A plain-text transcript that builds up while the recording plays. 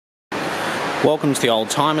Welcome to the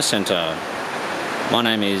Oldtimer Centre. My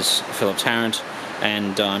name is Philip Tarrant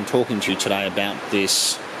and I'm talking to you today about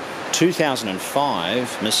this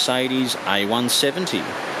 2005 Mercedes A170.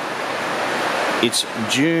 It's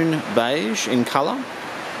Dune beige in colour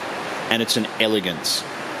and it's an elegance.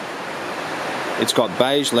 It's got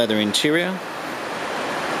beige leather interior,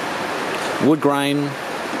 wood grain,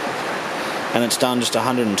 and it's done just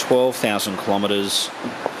 112,000 kilometres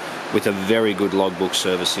with a very good logbook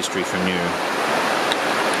service history from new.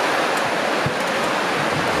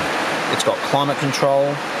 It's got climate control,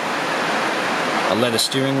 a leather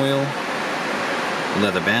steering wheel, a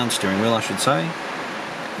leather bound steering wheel I should say.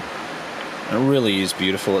 It really is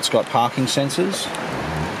beautiful. It's got parking sensors,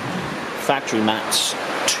 factory mats,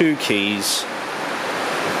 2 keys,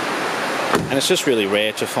 and it's just really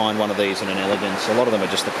rare to find one of these in an elegance. A lot of them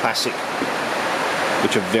are just the classic,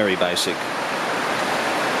 which are very basic.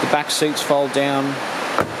 The back seats fold down.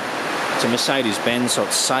 It's a Mercedes Benz, so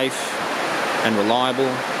it's safe and reliable.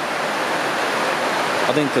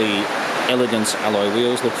 I think the elegance alloy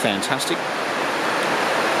wheels look fantastic.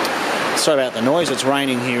 Sorry about the noise, it's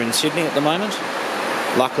raining here in Sydney at the moment.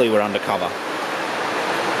 Luckily we're undercover.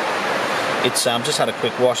 It's just had a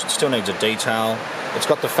quick wash, it still needs a detail. It's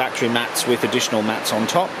got the factory mats with additional mats on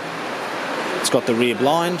top. It's got the rear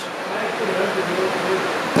blind.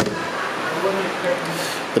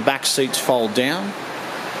 The back seats fold down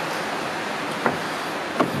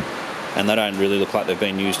and they don't really look like they've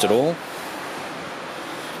been used at all.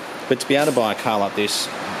 But to be able to buy a car like this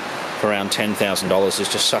for around $10,000 is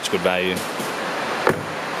just such good value.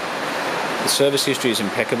 The service history is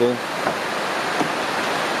impeccable.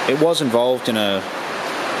 It was involved in a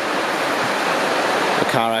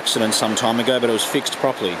car accident some time ago, but it was fixed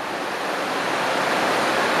properly.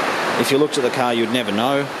 If you looked at the car, you'd never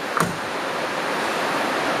know.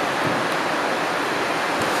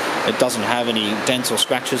 It doesn't have any dents or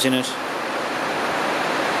scratches in it.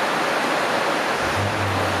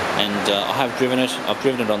 And I have driven it. I've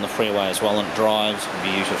driven it on the freeway as well and it drives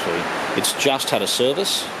beautifully. It's just had a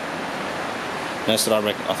service. That's that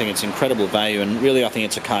I think it's incredible value, and really I think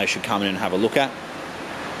it's a car you should come in and have a look at.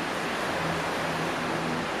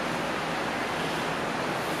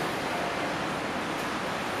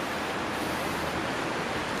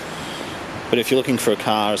 But if you're looking for a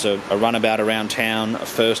car as a runabout around town, a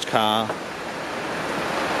first car,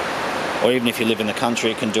 or even if you live in the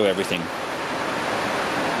country, it can do everything.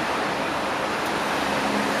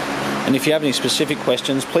 And if you have any specific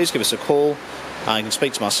questions, please give us a call. You can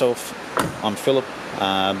speak to myself. I'm Philip.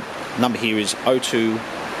 Number here is 02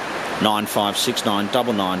 9569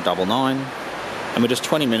 9999. And we're just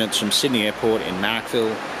 20 minutes from Sydney Airport in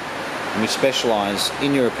Marrickville. And we specialise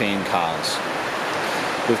in European cars.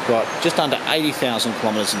 We've got just under 80,000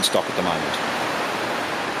 kilometres in stock at the moment.